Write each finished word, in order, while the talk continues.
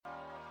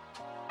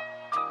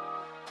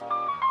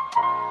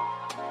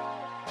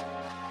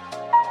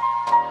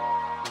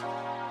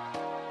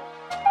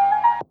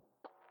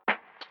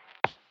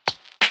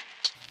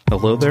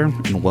Hello there,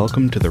 and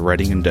welcome to The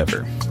Writing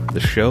Endeavor, the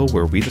show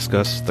where we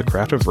discuss the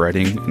craft of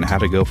writing and how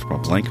to go from a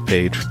blank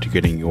page to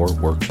getting your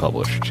work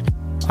published.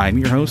 I'm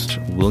your host,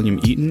 William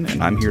Eaton,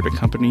 and I'm here to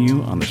accompany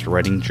you on this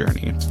writing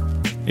journey.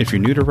 If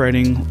you're new to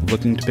writing,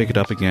 looking to pick it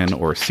up again,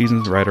 or a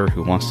seasoned writer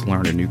who wants to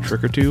learn a new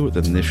trick or two,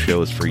 then this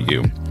show is for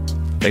you.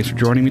 Thanks for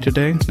joining me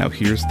today. Now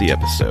here's the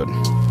episode.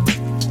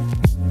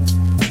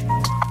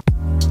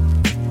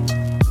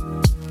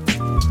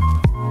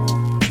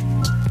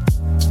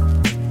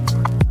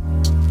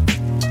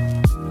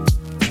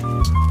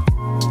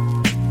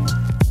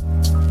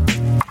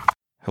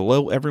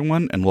 Hello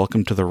everyone, and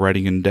welcome to The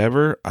Writing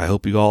Endeavor. I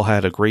hope you all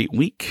had a great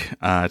week.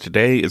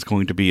 Today is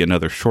going to be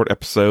another short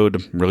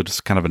episode, really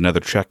just kind of another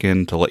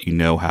check-in to let you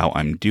know how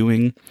I'm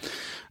doing.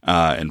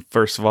 And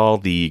first of all,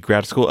 the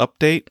grad school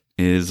update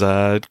is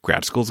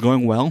grad school is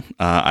going well.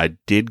 I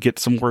did get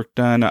some work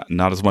done,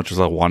 not as much as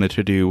I wanted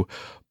to do,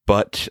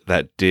 but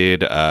that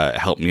did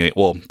help me.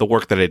 Well, the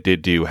work that I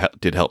did do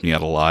did help me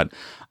out a lot.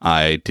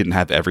 I didn't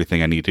have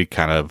everything I needed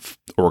kind of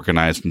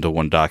organized into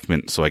one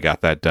document, so I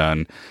got that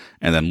done.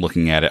 And then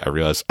looking at it, I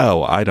realized,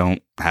 I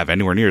don't have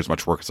anywhere near as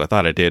much work as I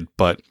thought I did,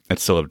 but I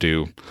still have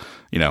to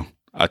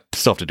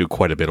do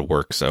quite a bit of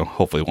work, so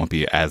hopefully it won't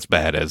be as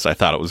bad as I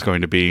thought it was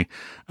going to be.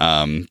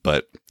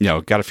 But,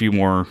 got a few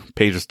more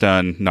pages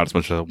done, not as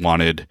much as I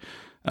wanted.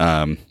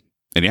 And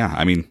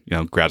yeah,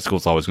 grad school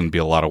is always going to be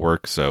a lot of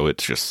work, so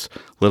it's just a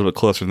little bit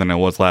closer than I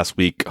was last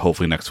week.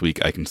 Hopefully next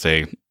week I can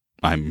say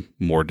I'm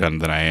more done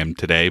than I am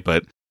today,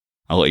 but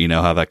I'll let you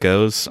know how that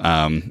goes.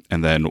 And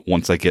then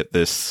once I get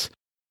this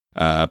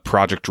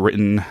project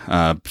written,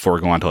 before I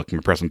go on to my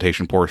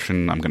presentation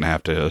portion, I'm going to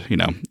have to,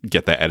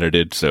 get that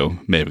edited. So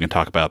maybe we can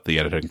talk about the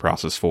editing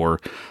process for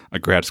a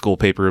grad school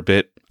paper a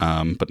bit.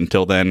 But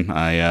until then,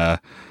 I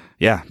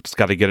just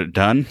got to get it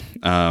done.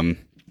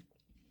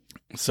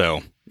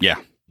 So yeah.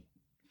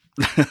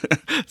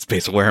 It's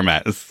basically where I'm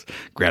at.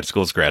 Grad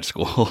school is grad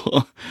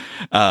school.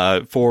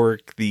 For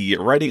the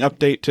writing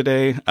update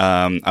today,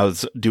 I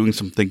was doing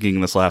some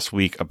thinking this last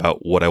week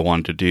about what I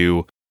wanted to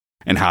do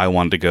and how I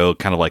wanted to go,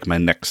 kind of like my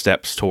next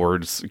steps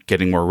towards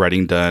getting more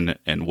writing done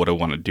and what I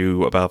want to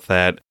do about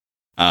that.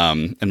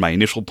 And my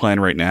initial plan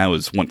right now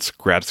is once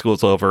grad school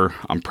is over,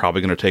 I'm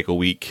probably going to take a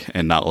week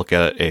and not look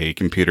at a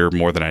computer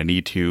more than I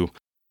need to.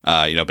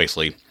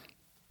 Basically,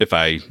 if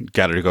I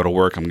got to go to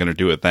work, I'm going to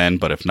do it then.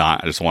 But if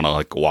not, I just want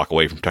to walk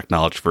away from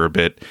technology for a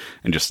bit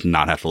and just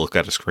not have to look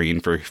at a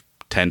screen for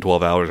 10,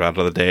 12 hours out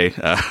of the day.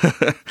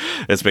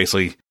 It's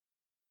basically,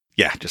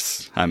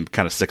 I'm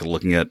kind of sick of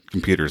looking at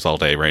computers all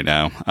day right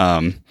now.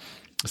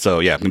 So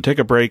I'm going to take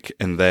a break.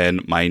 And then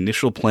my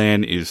initial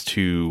plan is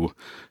to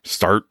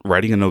start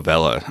writing a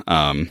novella.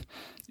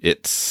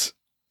 It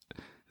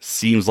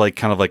seems like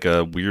kind of like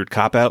a weird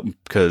cop-out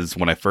because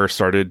when I first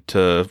started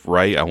to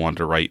write, I wanted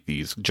to write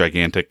these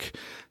gigantic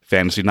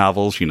fantasy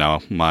novels.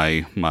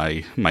 My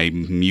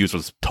muse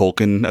was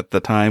Tolkien at the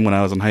time when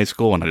I was in high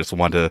school, and I just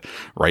wanted to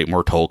write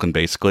more Tolkien,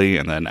 basically.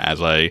 And then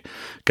as I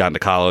got into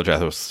college,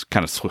 I was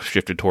kind of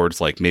shifted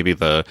towards maybe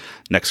the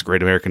next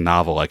great American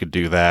novel. I could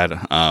do that.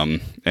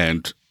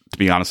 And to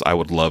be honest, I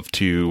would love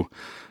to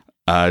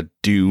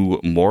do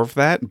more of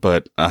that,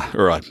 but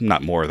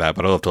not more of that,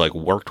 but I'd love to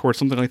work towards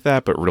something like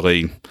that. But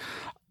really,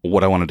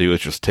 what I want to do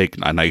is just take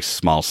a nice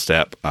small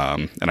step.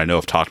 And I know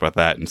I've talked about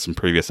that in some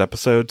previous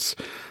episodes,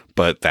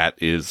 but that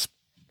is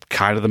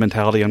kind of the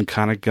mentality I'm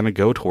kind of going to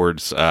go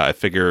towards. I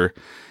figure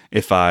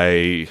if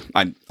I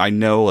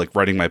know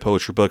writing my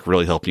poetry book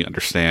really helped me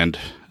understand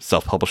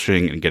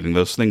self-publishing and getting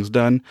those things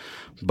done,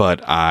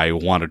 but I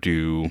want to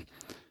do,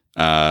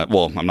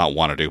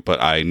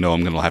 but I know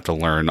I'm going to have to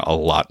learn a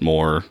lot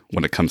more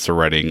when it comes to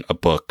writing a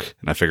book.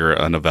 And I figure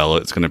a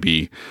novella is going to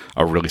be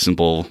a really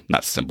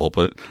not simple,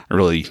 but a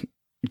really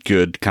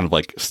good kind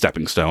of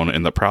stepping stone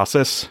in the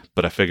process.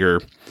 But I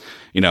figure,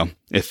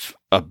 if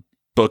a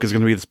book is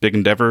going to be this big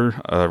endeavor,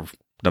 a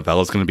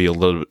novella is going to be a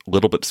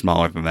little bit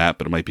smaller than that,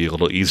 but it might be a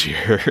little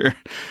easier.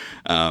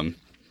 And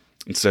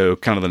so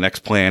kind of the next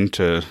plan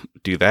to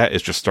do that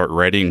is just start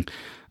writing,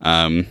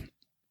 and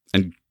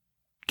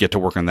get to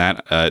work on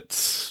that.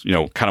 It's,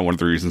 kind of one of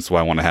the reasons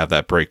why I want to have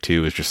that break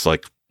too, is just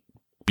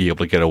be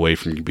able to get away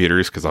from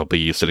computers, because I'll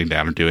be sitting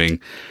down and doing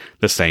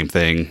the same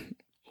thing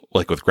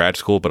with grad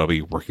school, but I'll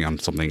be working on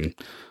something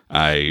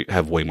I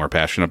have way more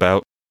passion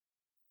about.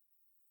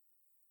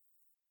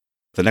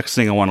 The next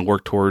thing I want to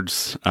work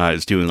towards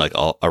is doing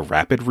a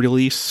rapid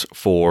release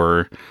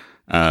for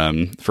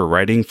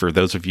writing. For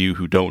those of you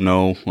who don't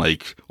know,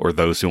 or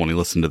those who only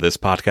listen to this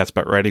podcast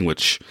about writing,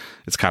 which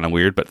is kind of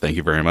weird, but thank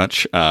you very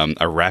much.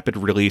 A rapid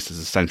release is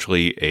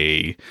essentially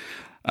a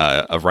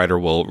writer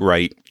will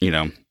write,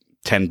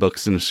 10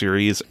 books in a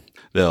series.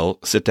 They'll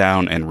sit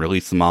down and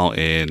release them all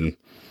in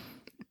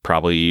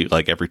probably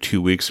every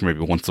 2 weeks or maybe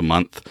once a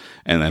month.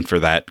 And then for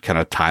that kind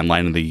of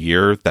timeline of the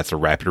year, that's a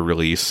rapid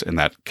release. And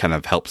that kind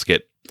of helps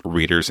get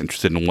readers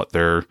interested in what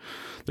they're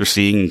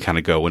seeing and kind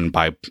of go and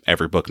buy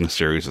every book in the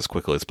series as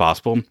quickly as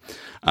possible.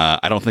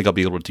 I don't think I'll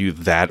be able to do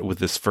that with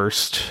this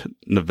first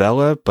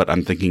novella, but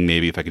I'm thinking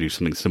maybe if I could do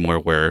something similar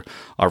where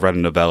I'll write a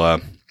novella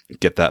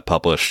get that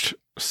published,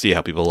 see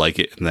how people like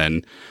it, and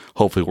then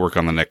hopefully work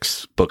on the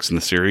next books in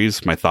the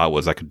series. My thought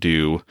was I could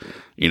do,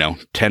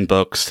 10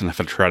 books, and if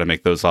I try to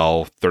make those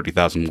all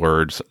 30,000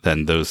 words,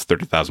 then those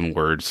 30,000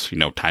 words,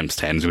 times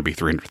 10 is going to be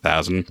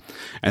 300,000.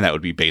 And that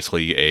would be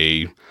basically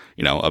a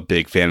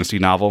big fantasy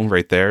novel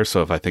right there.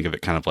 So if I think of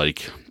it kind of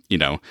like,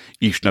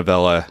 each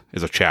novella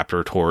is a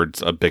chapter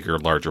towards a bigger,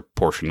 larger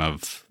portion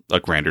of a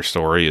grander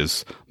story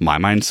is my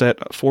mindset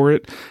for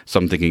it. So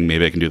I'm thinking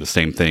maybe I can do the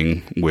same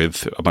thing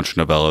with a bunch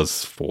of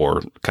novellas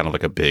for kind of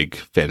like a big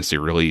fantasy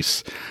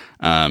release.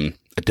 I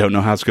don't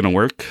know how it's going to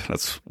work.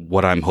 That's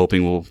what I'm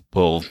hoping will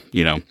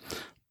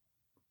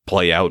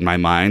play out in my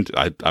mind.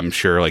 I'm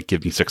sure, like,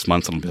 give me 6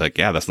 months and I'll be like,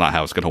 yeah, that's not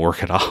how it's going to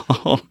work at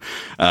all.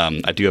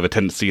 I do have a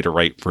tendency to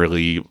write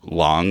really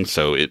long,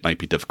 so it might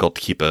be difficult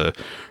to keep a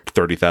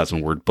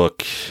 30,000 word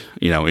book,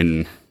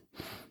 in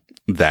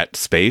that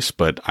space.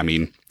 But I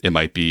mean, it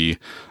might be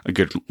a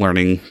good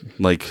learning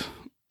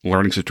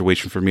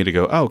situation for me to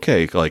go, oh,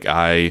 okay, like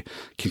I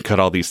can cut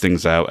all these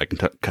things out. I can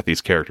cut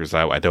these characters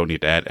out. I don't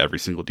need to add every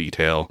single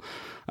detail.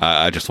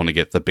 I just want to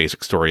get the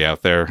basic story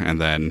out there,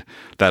 and then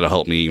that'll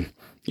help me,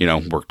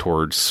 work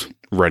towards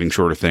writing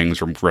shorter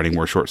things or writing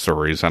more short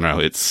stories. I don't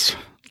know.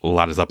 A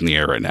lot is up in the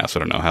air right now, so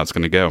I don't know how it's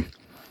going to go.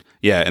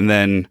 Yeah. And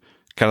then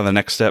kind of the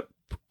next step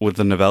with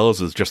the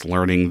novellas is just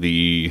learning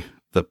the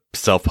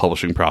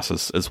self-publishing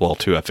process as well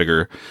too. I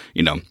figure,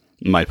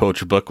 my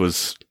poetry book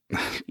was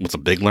a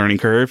big learning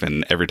curve,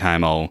 and every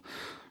time I'll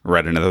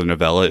write another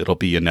novella, it'll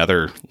be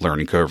another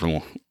learning curve,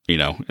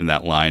 in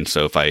that line.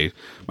 So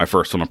my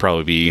first one will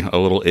probably be a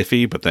little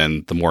iffy, but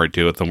then the more I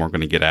do it, the more I'm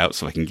going to get out.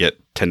 So if I can get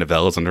 10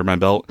 novellas under my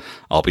belt,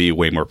 I'll be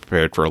way more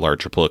prepared for a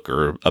larger book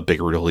or a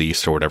bigger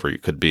release or whatever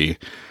it could be.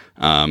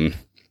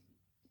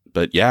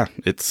 But yeah,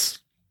 that's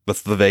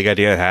the vague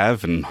idea I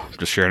have, and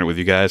just sharing it with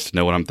you guys to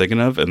know what I'm thinking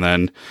of. And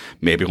then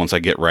maybe once I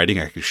get writing,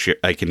 I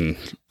can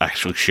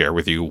actually share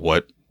with you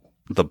what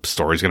the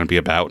story's going to be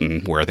about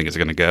and where I think it's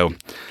going to go.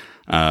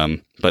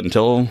 But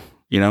until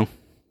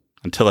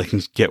I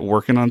can get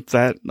working on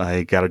that,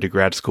 I got to do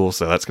grad school.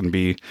 So that's going to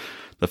be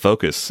the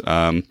focus.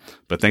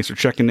 But thanks for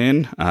checking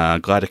in.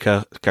 Glad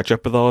to catch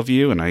up with all of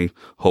you, and I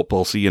hope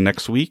I'll see you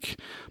next week.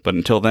 But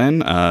until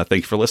then,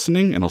 thank you for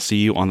listening, and I'll see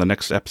you on the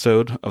next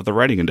episode of The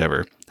Writing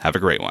Endeavor. Have a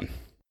great one.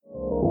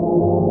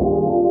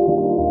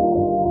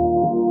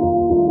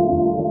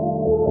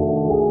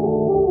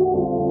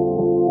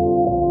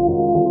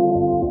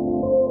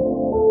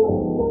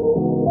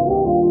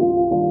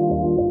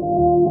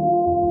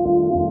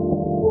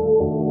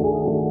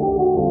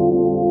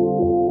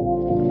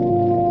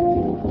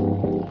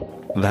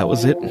 That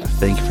was it.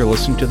 Thank you for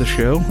listening to the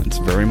show. It's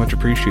very much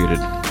appreciated.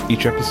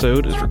 Each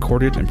episode is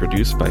recorded and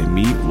produced by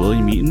me,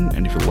 William Eaton,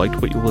 and if you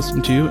liked what you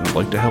listened to and would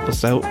like to help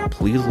us out,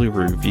 please leave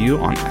a review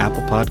on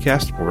Apple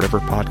Podcasts or whatever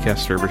podcast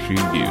service you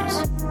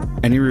use.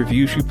 Any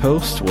reviews you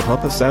post will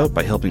help us out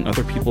by helping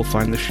other people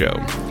find the show.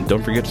 And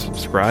don't forget to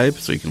subscribe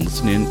so you can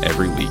listen in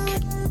every week.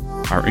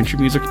 Our intro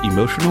music,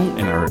 Emotional,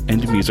 and our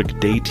end music,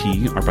 Day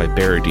T, are by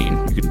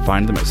Baradine. You can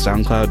find them at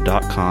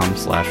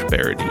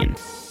soundcloud.com/Baradine.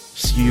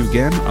 See you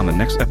again on the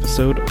next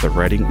episode of The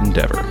Writing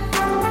Endeavor.